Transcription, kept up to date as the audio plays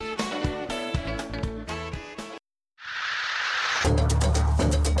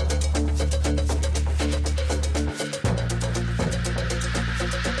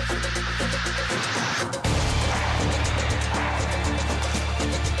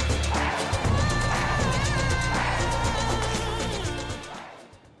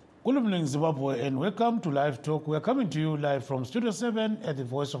Good evening, Zimbabwe, and welcome to Live Talk. We are coming to you live from Studio 7 at the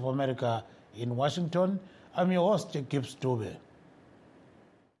Voice of America in Washington. I'm your host, Gibbs Dube.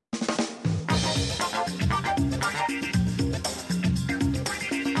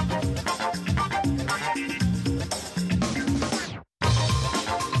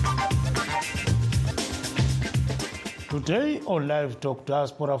 Today on Live Talk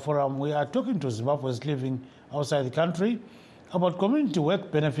Diaspora Forum, we are talking to Zimbabweans living outside the country about community work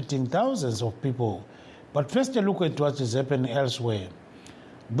benefiting thousands of people. But first a look at what is happening elsewhere.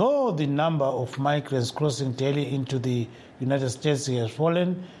 Though the number of migrants crossing daily into the United States has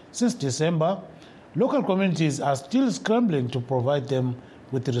fallen since December, local communities are still scrambling to provide them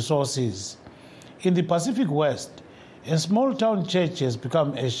with resources. In the Pacific West, a small-town church has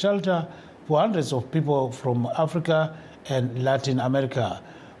become a shelter for hundreds of people from Africa and Latin America.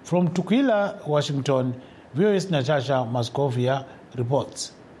 From Tukwila, Washington, VOA's Natasha Moscovia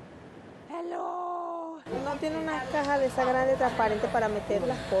reports. Hello. No tiene una caja de esa grande transparente para meter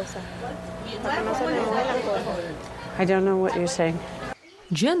las cosas. Para que no se me muevan las cosas. I don't know what you're saying.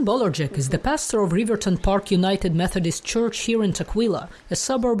 Jen Bolerjek is the pastor of Riverton Park United Methodist Church here in Tukwila, a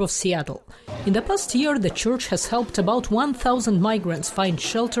suburb of Seattle. In the past year, the church has helped about 1,000 migrants find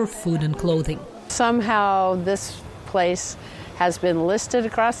shelter, food, and clothing. Somehow this place has been listed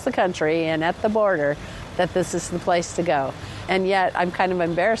across the country and at the border that this is the place to go. And yet I'm kind of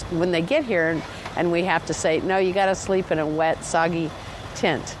embarrassed when they get here and we have to say, no, you got to sleep in a wet, soggy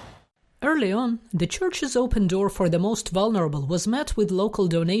tent. Early on, the church's open door for the most vulnerable was met with local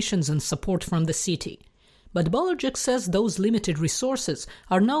donations and support from the city. But Bolerjek says those limited resources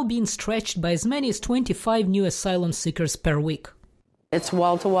are now being stretched by as many as 25 new asylum seekers per week. It's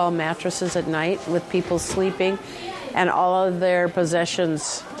wall-to-wall mattresses at night with people sleeping, and all of their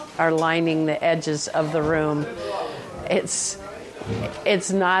possessions are lining the edges of the room. It's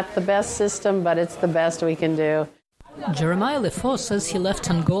not the best system, but it's the best we can do. Jeremiah Lefaux says he left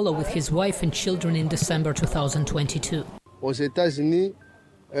Angola with his wife and children in December 2022.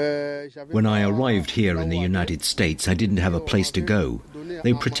 When I arrived here in the United States, I didn't have a place to go.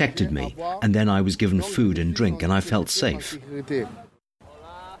 They protected me, and then I was given food and drink, and I felt safe.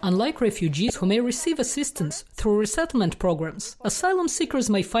 Unlike refugees who may receive assistance through resettlement programs, asylum seekers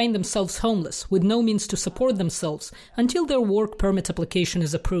may find themselves homeless with no means to support themselves until their work permit application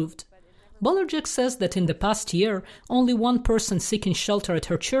is approved. Bolerjek says that in the past year, only one person seeking shelter at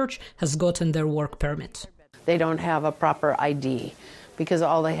her church has gotten their work permit. They don't have a proper ID because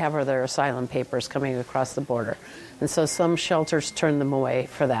all they have are their asylum papers coming across the border. And so some shelters turn them away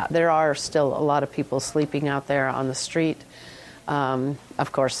for that. There are still a lot of people sleeping out there on the street.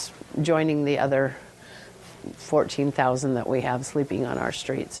 Of course, joining the other 14,000 that we have sleeping on our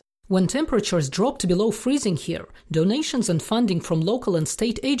streets. When temperatures dropped below freezing here, donations and funding from local and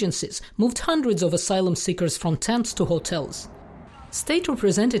state agencies moved hundreds of asylum seekers from tents to hotels. State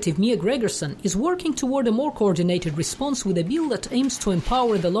Representative Mia Gregerson is working toward a more coordinated response with a bill that aims to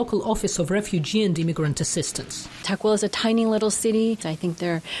empower the local Office of Refugee and Immigrant Assistance. Tukwila is a tiny little city. I think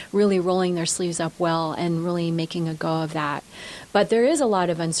they're really rolling their sleeves up well and really making a go of that. But there is a lot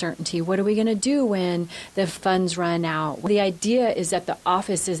of uncertainty. What are we going to do when the funds run out? The idea is that the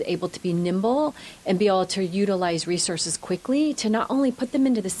office is able to be nimble and be able to utilize resources quickly to not only put them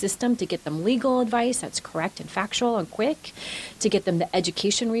into the system to get them legal advice that's correct and factual and quick, to get them the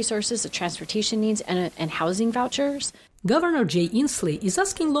education resources, the transportation needs, and housing vouchers. Governor Jay Inslee is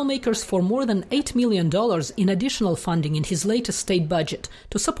asking lawmakers for more than $8 million in additional funding in his latest state budget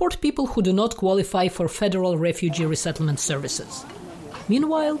to support people who do not qualify for federal refugee resettlement services.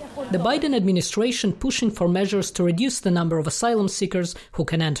 Meanwhile, the Biden administration pushing for measures to reduce the number of asylum seekers who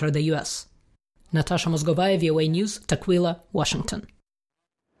can enter the U.S. Natasha Moscovia, VOA News, Tukwila, Washington.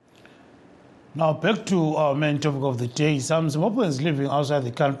 Now back to our main topic of the day. Some Zimbabweans living outside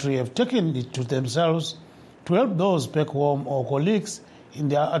the country have taken it to themselves to help those back home or colleagues in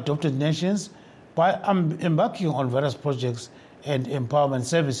their adopted nations by embarking on various projects and empowerment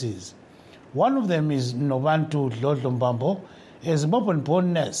services. One of them is Novantu Dlodlombambo, a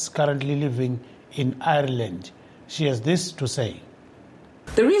Zimbabwean-born nurse currently living in Ireland. She has this to say.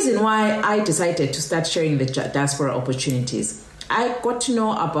 The reason why I decided to start sharing the diaspora opportunities, I got to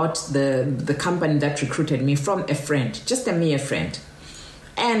know about the company that recruited me from a friend, just a mere friend.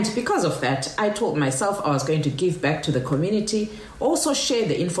 And because of that, I told myself I was going to give back to the community, also share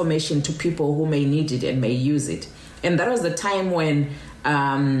the information to people who may need it and may use it. And that was the time when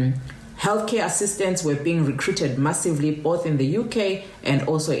healthcare assistants were being recruited massively, both in the UK and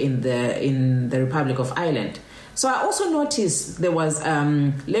also in the Republic of Ireland. So I also noticed there was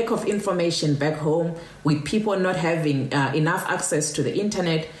lack of information back home with people not having enough access to the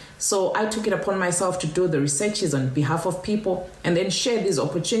internet. So I took it upon myself to do the researches on behalf of people and then share these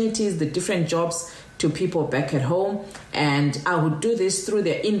opportunities, the different jobs, to people back at home. And I would do this through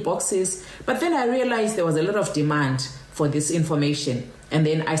their inboxes. But then I realized there was a lot of demand for this information. And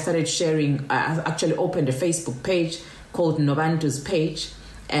then I started sharing. I actually opened a Facebook page called Nobantu's page.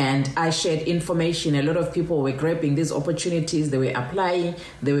 And I shared information. A lot of people were grabbing these opportunities. They were applying,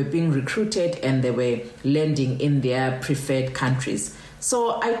 they were being recruited, and they were landing in their preferred countries.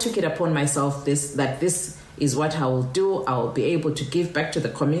 So I took it upon myself that this is what I will do. I will be able to give back to the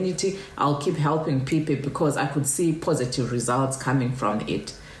community. I'll keep helping people because I could see positive results coming from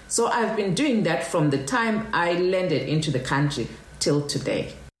it. So I've been doing that from the time I landed into the country till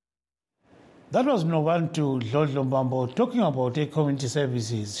today. That was Nobantu Dlodlo-Mbambo talking about community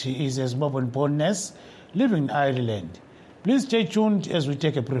services. She is a Zimbabwean-born nurse living in Ireland. Please stay tuned as we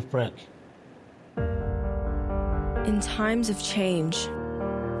take a brief break. In times of change,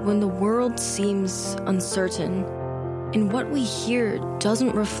 when the world seems uncertain and what we hear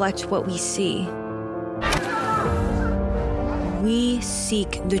doesn't reflect what we see, we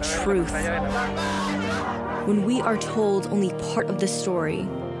seek the truth. When we are told only part of the story,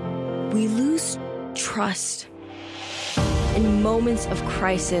 we lose trust. In moments of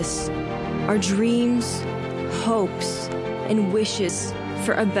crisis, our dreams, hopes, and wishes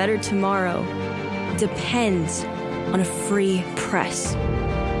for a better tomorrow depends on a free press.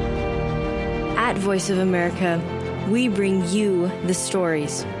 At Voice of America, we bring you the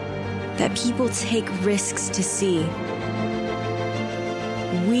stories that people take risks to see.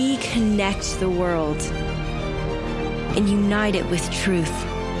 We connect the world and unite it with truth.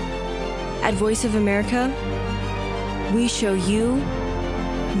 At Voice of America, we show you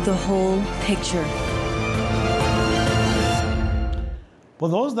the whole picture. For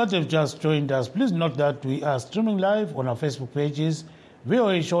those that have just joined us, please note that we are streaming live on our Facebook pages,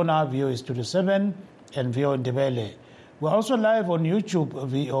 VOA Shona, VOA Studio 7, and VOA Ndebele. We're also live on YouTube,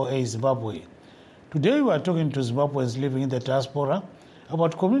 VOA Zimbabwe. Today we are talking to Zimbabweans living in the diaspora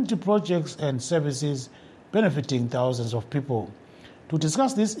about community projects and services benefiting thousands of people. To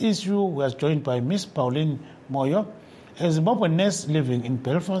discuss this issue, we are joined by Ms. Pauline Moyo, a Zimbabwean nurse living in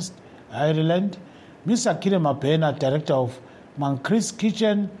Belfast, Ireland, Ms. Akile Mapena, Director of Mankris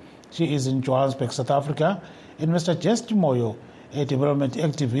Kitchen, she is in Johannesburg, South Africa, and Mr. Just Moyo, a development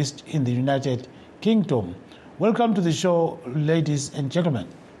activist in the United Kingdom. Welcome to the show, ladies and gentlemen.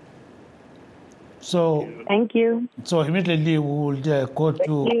 Thank you. So immediately we will go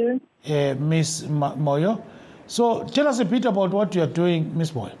to Ms. Moyo. So tell us a bit about what you are doing,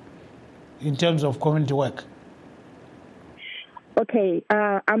 Ms. Moyo, in terms of community work. Okay,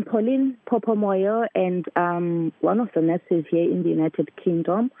 I'm Pauline Moyo, and I'm one of the nurses here in the United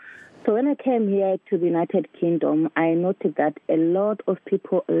Kingdom. So when I came here to the United Kingdom, I noted that a lot of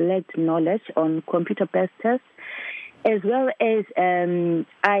people lacked knowledge on computer-based tests, as well as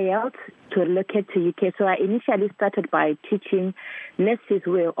IELTS to relocate to UK. So I initially started by teaching nurses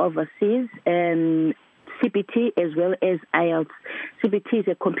who were overseas, CBT as well as IELTS. CBT is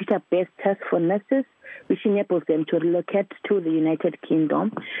a computer-based test for nurses, which enables them to relocate to the United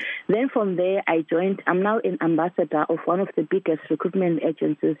Kingdom. Then from there, I'm now an ambassador of one of the biggest recruitment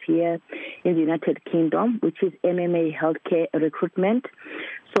agencies here in the United Kingdom, which is MMA Healthcare Recruitment.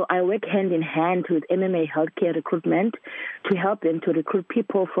 So I work hand in hand with MMA Healthcare Recruitment to help them to recruit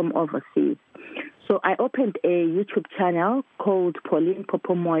people from overseas. So I opened a YouTube channel called Pauline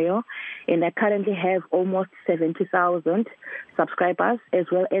Moyo, and I currently have almost 70,000 subscribers, as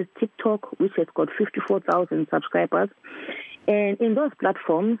well as TikTok, which has got 54,000 subscribers. And in those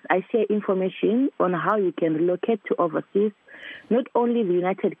platforms, I share information on how you can relocate to overseas, not only the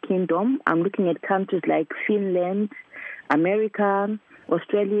United Kingdom. I'm looking at countries like Finland, America,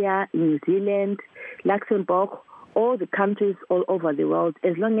 Australia, New Zealand, Luxembourg, all the countries all over the world.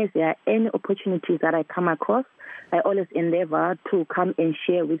 As long as there are any opportunities that I come across, I always endeavor to come and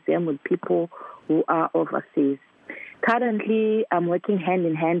share with them, with people who are overseas. Currently, I'm working hand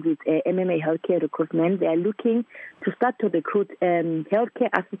in hand with MMA Healthcare Recruitment. They are looking to start to recruit healthcare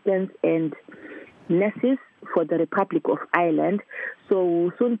assistants and nurses for the Republic of Ireland. So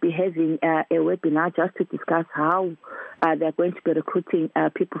we'll soon be having a webinar just to discuss how they're going to be recruiting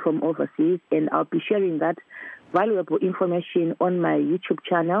people from overseas, and I'll be sharing that valuable information on my YouTube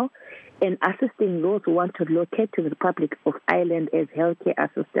channel and assisting those who want to relocate to the Republic of Ireland as healthcare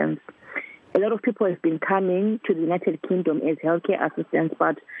assistants. A lot of people have been coming to the United Kingdom as healthcare assistants,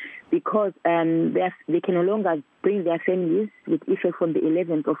 but because they can no longer bring their families with effect from the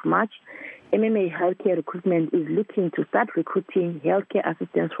 11th of March, MMA Healthcare Recruitment is looking to start recruiting healthcare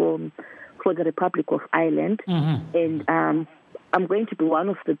assistants for the Republic of Ireland. Mm-hmm. And I'm going to be one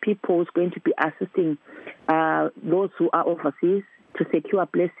of the people who's going to be assisting those who are overseas to secure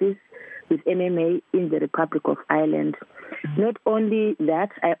places with MMA in the Republic of Ireland. Not only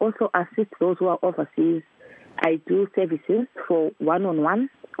that, I also assist those who are overseas. I do services for one-on-one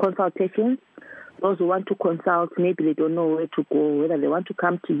consultations. Those who want to consult, maybe they don't know where to go, whether they want to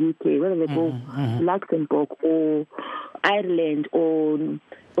come to UK, whether they go to Luxembourg or Ireland or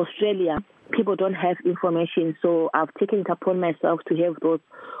Australia. People don't have information, so I've taken it upon myself to have those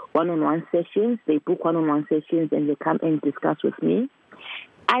one-on-one sessions. They book one-on-one sessions and they come and discuss with me.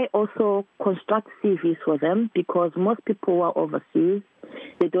 I also construct CVs for them because most people who are overseas,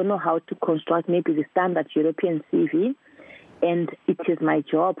 they don't know how to construct maybe the standard European CV, and it is my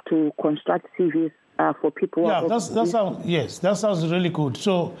job to construct CVs for people who are overseas. That sounds really good.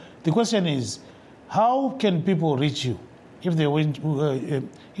 So the question is, how can people reach you if they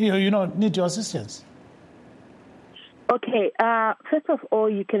need your assistance? Okay, first of all,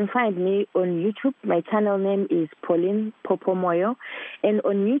 you can find me on YouTube. My channel name is Pauline Popomoyo. And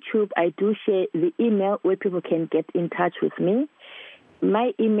on YouTube, I do share the email where people can get in touch with me.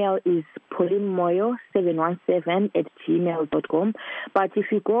 My email is paulinemoyo717@gmail.com. But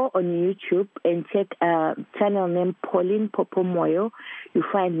if you go on YouTube and check channel name Pauline Popomoyo, you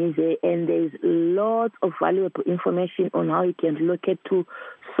find me there. And there's lots of valuable information on how you can locate to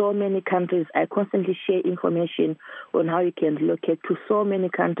so many countries. I constantly share information on how you can locate to so many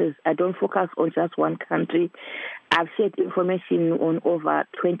countries. I don't focus on just one country. I've shared information on over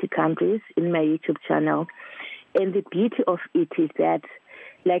 20 countries in my YouTube channel. And the beauty of it is that,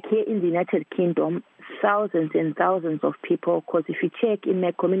 like here in the United Kingdom, thousands and thousands of people, because if you check in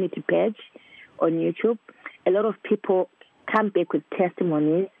my community page on YouTube, a lot of people come back with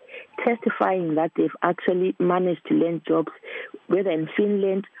testimonies testifying that they've actually managed to land jobs, whether in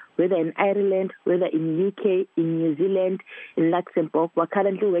Finland, whether in Ireland, whether in UK, in New Zealand, in Luxembourg. We're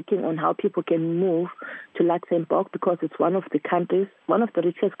currently working on how people can move to Luxembourg because it's one of the countries, one of the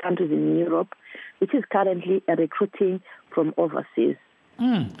richest countries in Europe, which is currently recruiting from overseas.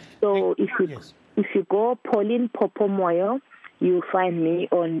 So if you go Pauline Popomoyo, you'll find me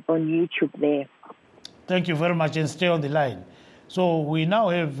on YouTube there. Thank you very much, and stay on the line. So we now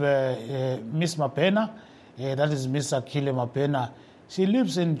have Miss Mapena, that is Miss Akile Mapena. She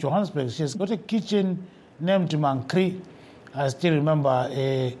lives in Johannesburg. She's got a kitchen named Mankri. I still remember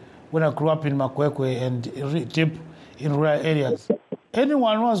when I grew up in Makwekwe and deep in rural areas.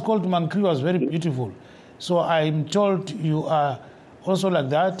 Anyone who was called Mankri was very beautiful. So I'm told you are also like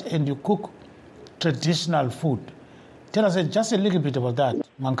that and you cook traditional food. Tell us just a little bit about that,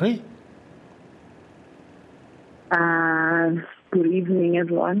 Mankri. Good evening,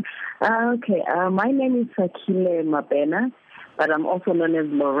 everyone. My name is Akile Mapena, but I'm also known as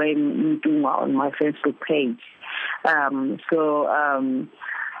Lorraine Mduma on my Facebook page. I'm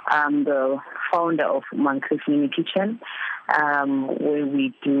the founder of Mankri's Mini Kitchen, where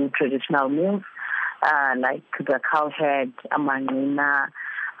we do traditional meals like the cowhead, amanina,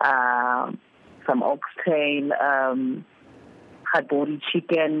 some oxtail, hard-boiled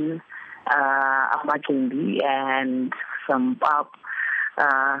chicken, amagimbi, and some pap,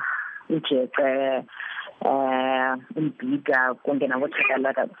 which is umbida,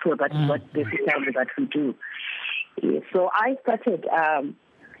 so that's what basically that we do. So I started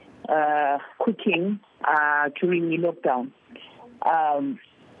cooking during the lockdown.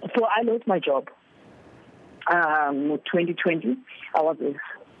 So I lost my job. 2020, I was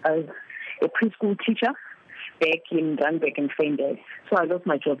a preschool teacher back in Randburg and Feinberg. So I lost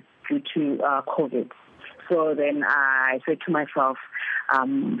my job due to COVID. So then I said to myself,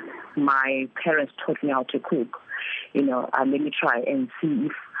 my parents taught me how to cook. Let me try and see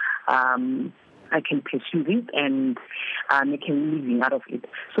if I can pursue it and make a living out of it.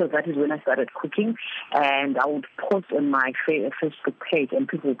 So that is when I started cooking, and I would post on my Facebook page, and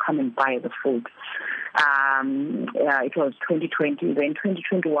people would come and buy the food. It was 2020. Then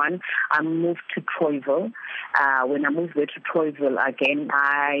 2021, I moved to Troyville. When I moved there to Troyville again,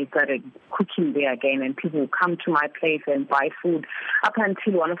 I started cooking there again, and people would come to my place and buy food. Up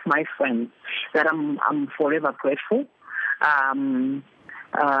until one of my friends that I'm forever grateful.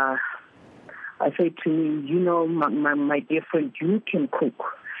 I said to me, my dear friend, you can cook.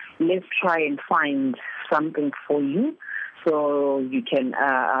 Let's try and find something for you so you can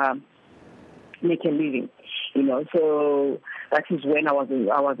make a living. So that is when I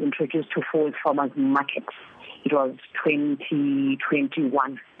was introduced to Forward Farmers Market. It was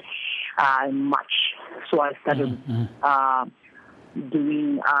 2021 March. So I started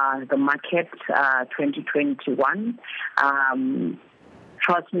doing the market 2021.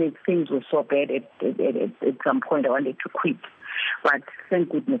 Trust me, things were so bad at some point I wanted to quit. But thank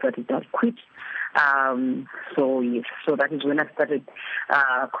goodness that it does quit. So yes, so that is when I started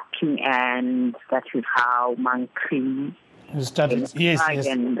cooking, and that is how Mankri started. Yes.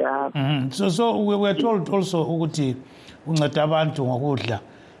 And so we were told also ukuthi unceda abantu ngokudla,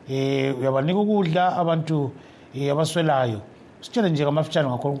 uyabanika ukudla abantu abaswelayo. Sitshele nje ngamafutshane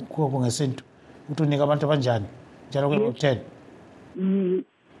ngakho ngesintu ukuthi unika abantu abanjani njalo kwe-hotel.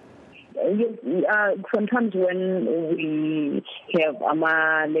 Sometimes when we have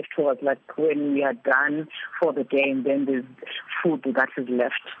leftovers, like when we are done for the day and then there's food that is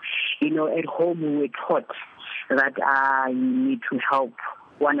left, at home we were taught that you need to help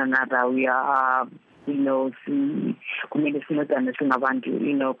one another. We are, because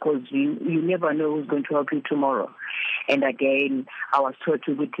you never know who's going to help you tomorrow. And again, I was taught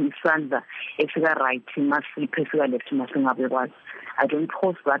to be Sandra, if you are right, you must be left, I don't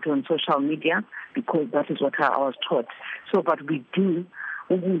post that on social media because that is what I was taught. So, but we do,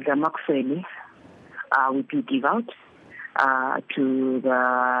 we do give out to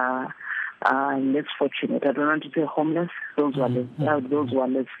the less fortunate. I don't want to say homeless. Those who are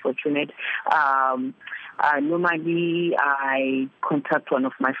less fortunate. Normally, I contact one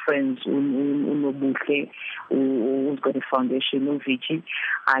of my friends, who's got a foundation, Uviji.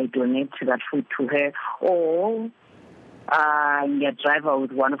 I donate that food to her, or I driver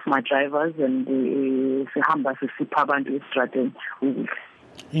with one of my drivers, and sihamba sisipha abantu estradeni.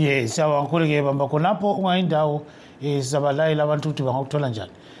 Yes, awangkhuleke bamba khonapho ungayindawo sabalayela abantu ukuthi bangakuthola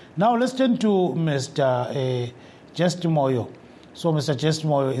njani. Now let's turn to Mr. Just Moyo. So Mr. Just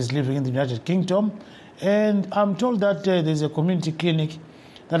Moyo is living in the United Kingdom, and I'm told that there's a community clinic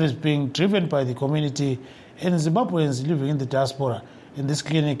that is being driven by the community and Zimbabweans living in the diaspora, and this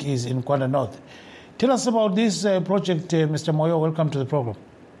clinic is in Kwanda North. Tell us about this project, Mr. Moyo. Welcome to the program.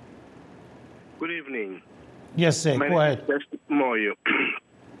 Good evening. Yes, sir. Go ahead. My name is Just Moyo.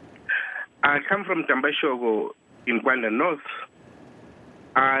 I come from Tambashogo in Kwanda North.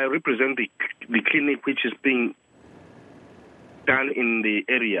 I represent the clinic which is being done in the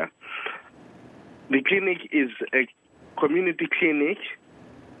area. The clinic is a community clinic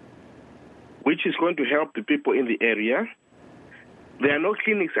which is going to help the people in the area. There are no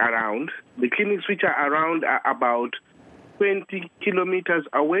clinics around. The clinics which are around are about 20 kilometers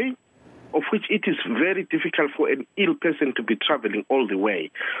away, of which it is very difficult for an ill person to be traveling all the way.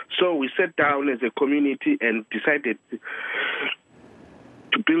 So we sat down as a community and decided to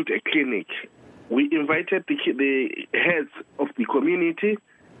build a clinic. We invited the heads of the community,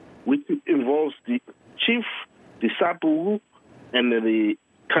 which involves the chief, the sabu, and the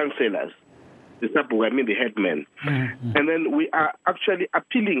councillors. The sabu, I mean the headmen. Mm-hmm. And then we are actually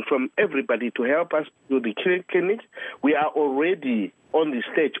appealing from everybody to help us do the clinic. We are already on the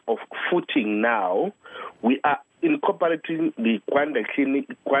stage of footing now. We are incorporating the Kwanda Clinic,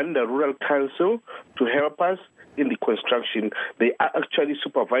 Kwanda Rural Council to help us in the construction. They are actually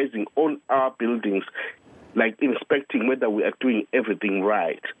supervising all our buildings, like inspecting whether we are doing everything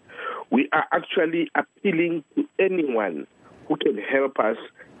right. We are actually appealing to anyone who can help us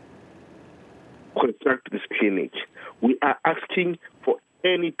construct this clinic. We are asking for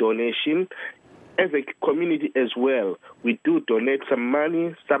any donation. As a community as well, we do donate some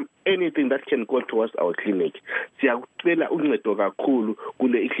money, anything that can go towards our clinic.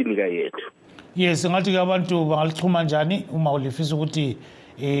 Yes, ngathi abantu bangalichuma njani uma ulifisa ukuthi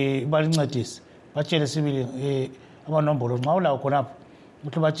balincedise. Batshele sibili amanombolo nxa ulawo khonapho.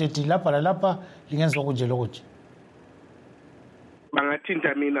 Ukuthi batshethi lapha lalapha lingenziwa kunje lokuthi.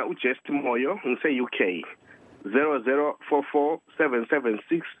 Bangathinta mina uJust Moyo ngise UK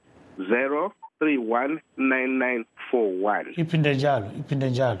 00447760319941. Iphinde njalo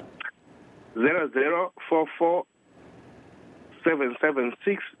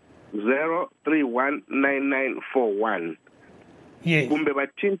 00447760319941. Yes. Kumbe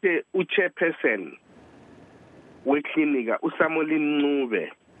bathinte uchairperson weklinika uSamuel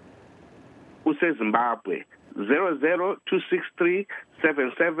Ncube useZimbabwe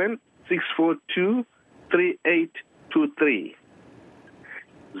 0026377642383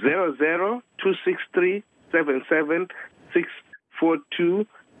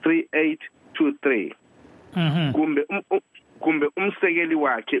 0026377642383. Kumbe umsekeli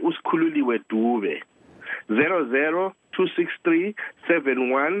wakhe usikhululiwe Dube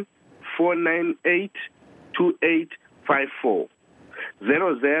 0026371498285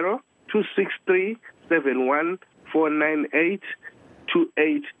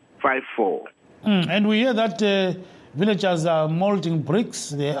 0026371498285. And we hear that villagers are molding bricks.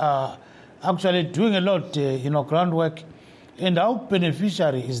 They are actually doing a lot, groundwork. And how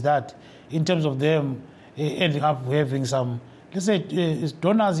beneficiary is that in terms of them ending up having some let's say,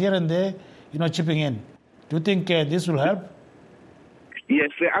 donors here and there, chipping in. Do you think this will help? Yes,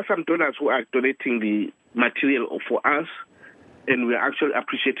 there are some donors who are donating the material for us, and we're actually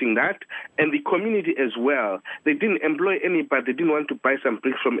appreciating that. And the community as well. They didn't employ anybody. They didn't want to buy some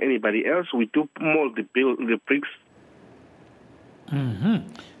bricks from anybody else. We do mold the bricks. Mm-hmm.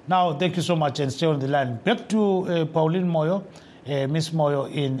 Now, thank you so much, and stay on the line. Back to Pauline Moyo, Miss Moyo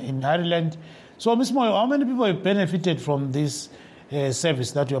in Ireland. So, Miss Moyo, how many people have benefited from this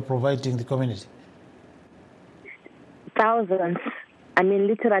service that you are providing the community? Thousands. I mean,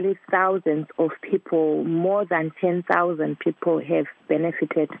 literally thousands of people, more than 10,000 people have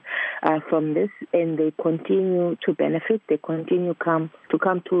benefited from this, and they continue to benefit. They continue to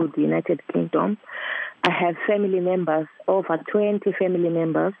come to the United Kingdom. I have family members, over 20 family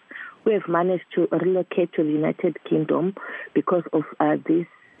members, who have managed to relocate to the United Kingdom because of this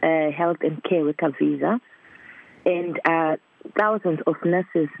health and care worker visa. And thousands of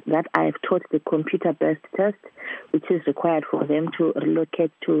nurses that I have taught the computer-based test, which is required for them to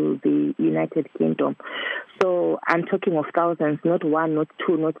relocate to the United Kingdom. So I'm talking of thousands, not one, not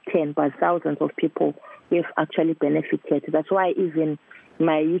two, not 10, but thousands of people who have actually benefited. That's why even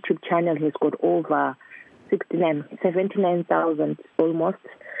my YouTube channel has got over 79,000 almost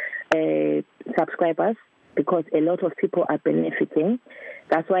subscribers, because a lot of people are benefiting.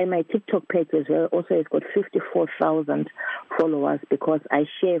 That's why my TikTok page as well also has got 54,000 followers, because I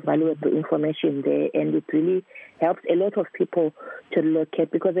share valuable information there, and it really helps a lot of people to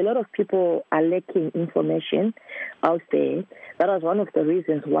locate, because a lot of people are lacking information out there. That was one of the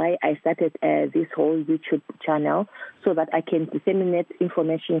reasons why I started this whole YouTube channel, so that I can disseminate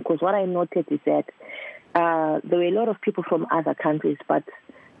information, because what I noted is that there were a lot of people from other countries, but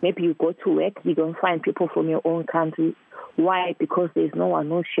maybe you go to work, you don't find people from your own country. Why? Because there's no one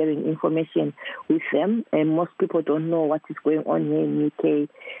who's sharing information with them, and most people don't know what is going on here in UK.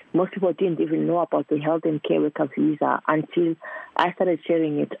 Most people didn't even know about the health and care worker visa until I started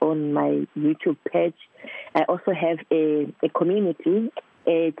sharing it on my YouTube page. I also have a community,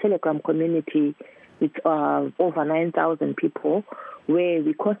 a Telegram community with over 9,000 people, where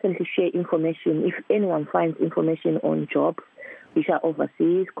we constantly share information. If anyone finds information on jobs which are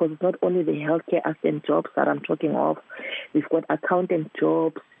overseas, because it's not only the healthcare assistant jobs that I'm talking of. We've got accountant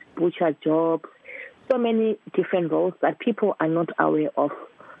jobs, butcher jobs, so many different roles that people are not aware of.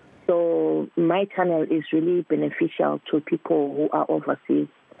 So my channel is really beneficial to people who are overseas.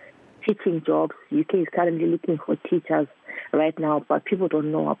 Teaching jobs, UK is currently looking for teachers right now, but people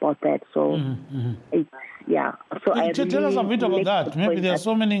don't know about that. So, it's, yeah. So tell us a bit about that. Maybe there are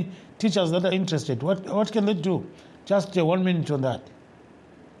so many teachers that are interested. What can they do? Just 1 minute on that.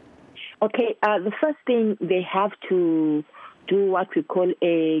 Okay, the first thing, they have to do what we call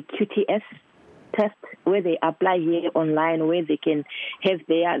a QTS test, where they apply here online, where they can have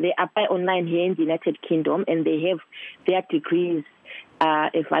they apply online here in the United Kingdom, and they have their degrees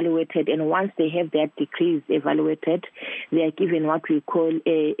evaluated. And once they have their degrees evaluated, they are given what we call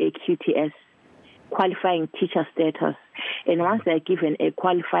a QTS, qualifying teacher status. And once they are given a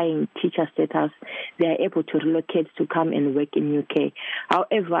qualifying teacher status, they are able to relocate to come and work in UK.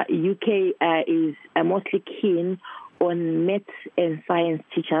 However, UK is mostly keen on maths and science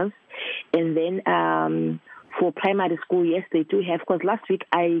teachers. And then for primary school, yes, they do have, because last week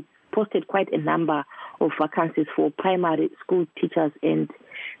I posted quite a number of vacancies for primary school teachers and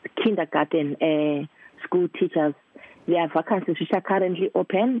kindergarten school teachers. There are vacancies which are currently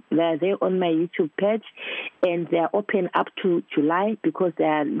open. They are there on my YouTube page, and they are open up to July, because they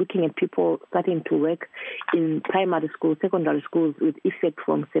are looking at people starting to work in primary schools, secondary schools, with effect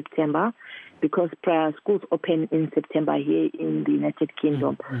from September, because schools open in September here in the United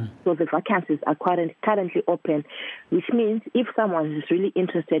Kingdom. So the vacancies are currently open, which means if someone is really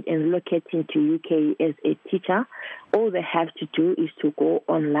interested in relocating to UK as a teacher, all they have to do is to go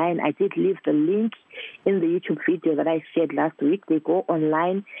online. I did leave the link in the YouTube video that I shared last week. They go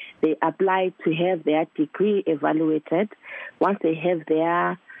online, they apply to have their degree evaluated. Once they have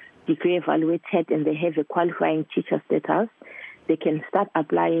their degree evaluated and they have a qualifying teacher status, they can start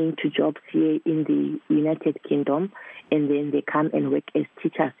applying to jobs here in the United Kingdom, and then they come and work as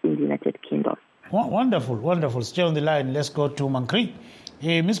teachers in the United Kingdom. Wonderful, wonderful. Stay on the line. Let's go to Mankri.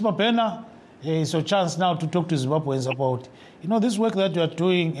 Ms. Mapena, it's your chance now to talk to Zimbabweans about, this work that you are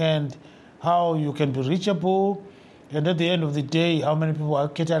doing and how you can be reachable, and at the end of the day, how many people are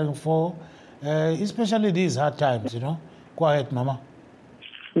catering for, especially these hard times, Go ahead, Mama.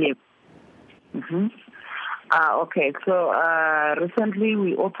 Yep. Okay, so recently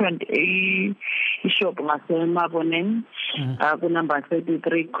we opened a ishop ngaseMaboneng, number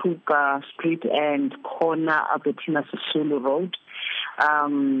 33 Kruger Street and corner Albertina Sisulu Road.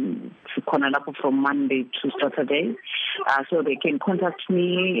 From Monday to Saturday. So they can contact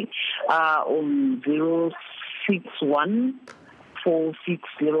me on 061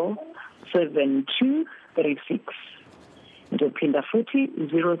 460 7236. Ndopinda futhi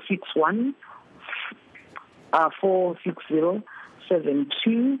 061 460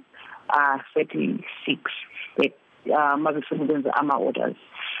 7236. Ama orders.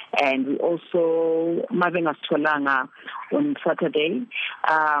 And we also mabengasitholanga on Saturday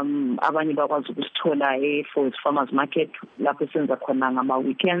abanye bakwazi ukusithola for its farmers market lapho senza khona ngama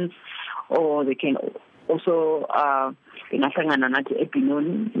weekends, or they can also bengahlangana nathi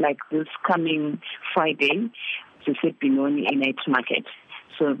eBinoni like this coming Friday sise Binoni night market.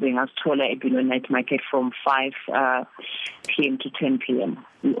 So bengasithola eBinoni night market from 5 p.m. to 10 p.m.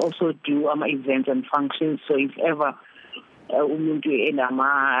 We also do events and functions, so if ever umuntu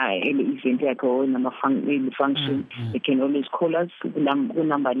event yakhe or function, they can always call us.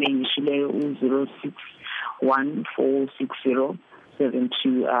 Number name is 061 460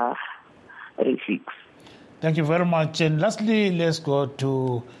 7236. Thank you very much. And lastly, let's go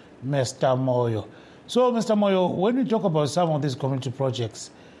to Mr. Moyo. So, Mr. Moyo, when we talk about some of these community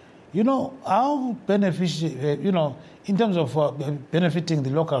projects, how beneficial, in terms of benefiting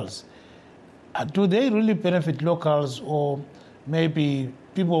the locals, do they really benefit locals, or maybe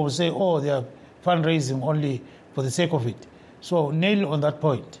people will say, oh, they are fundraising only for the sake of it? So nail on that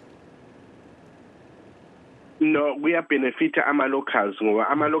point. No, we are benefiting ama locals ngoba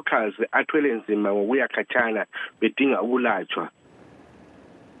ama locals athwele nzima ngokuya khatshana bedinga ukulatshwa.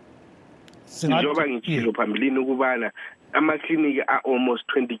 Njengoba ngitshilo phambilini ukubana ama clinic are almost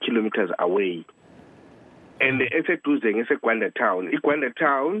 20 kilometers away. And eseduze ngeseGwanda Town. IGwanda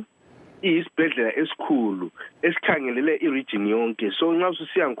Town isibhedlela esikhulu esikhangelele iregion yonke, so nxa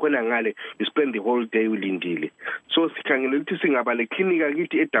usiya ngikhona ngale you spend the whole day ulindile. So sikhangelele ukuthi singaba le clinic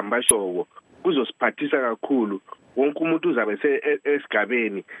akithi eDambashoko kuzosiphathisa kakhulu, wonke umuntu uzabe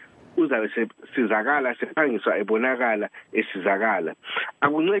esigabeni uzabe sizakala sephangiswa ebonakala esizakala.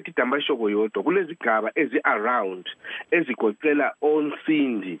 Akuncedi iDambashoko yodwa, kulezigaba ezi-around ezigoqela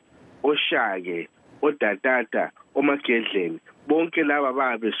oNsindi, oShake, oDatata, oMagedleni, bonke laba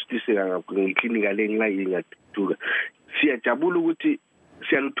babesithiseka ngeklinika le nxa ingaduka. Siyajabula ukuthi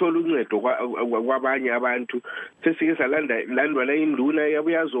siyaluthola uncedo kwabanye abantu, sesike salandwa la induna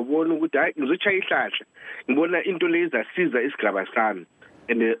yabuyazobona ukuthi hayi ngizochaya ihlahla ngibona into le izasiza isigaba sami,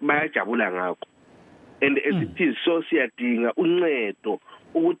 and bayajabula ngakho. And as it is, so siyadinga uncedo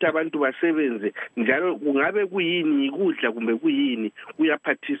ukuthi abantu basebenze njalo kungabe kuyini ikudla kumbe kuyini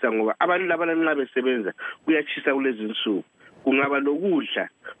kuyaphathisa ngoba abantu labana nxa besebenza kuyachisa kulezi insuku. Kungaba lokudla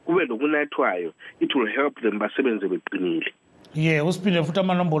kube lokunathwayo, it will help them basebenze beqinile. Usiphinde futhi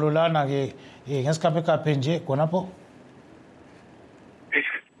amanombolo lana ke ngesikhaphekaphe nje khonapho.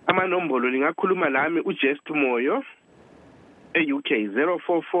 Amanombolo lingakhuluma lami uJust Moyo eUK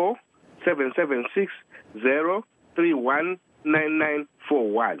 044 776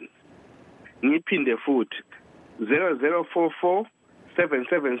 0319941. Ngiphinde futhi 0044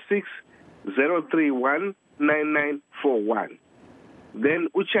 776 0319941. Then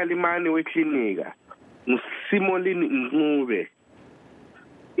uChalimani weklinika nguSimolini Ncube,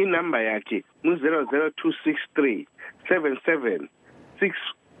 inamba yakhe ngu00263 77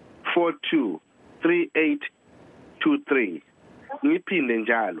 642 3823. Ngiphinde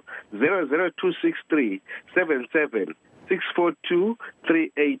njalo 00263 77 642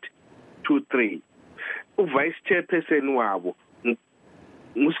 3823. uvice chairperson wabo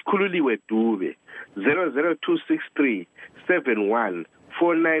nguSikhululiwe Dube 00263 71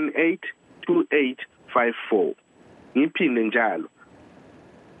 498 2854. Ngiphinde njalo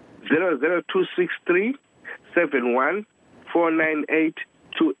 00263 71 498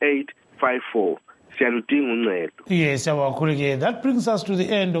 2854. Siyaludinga uncedo. Yes, that brings us to the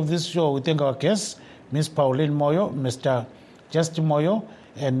end of this show. We thank our guests, Ms. Pauline Moyo, Mr. Just Moyo,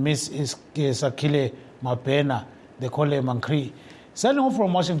 and Ms. Sakile Mapena, the Kole Mankri. Signing off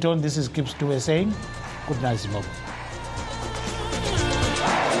from Washington, this is Gibbs Dube saying, good night, Zimbabwe.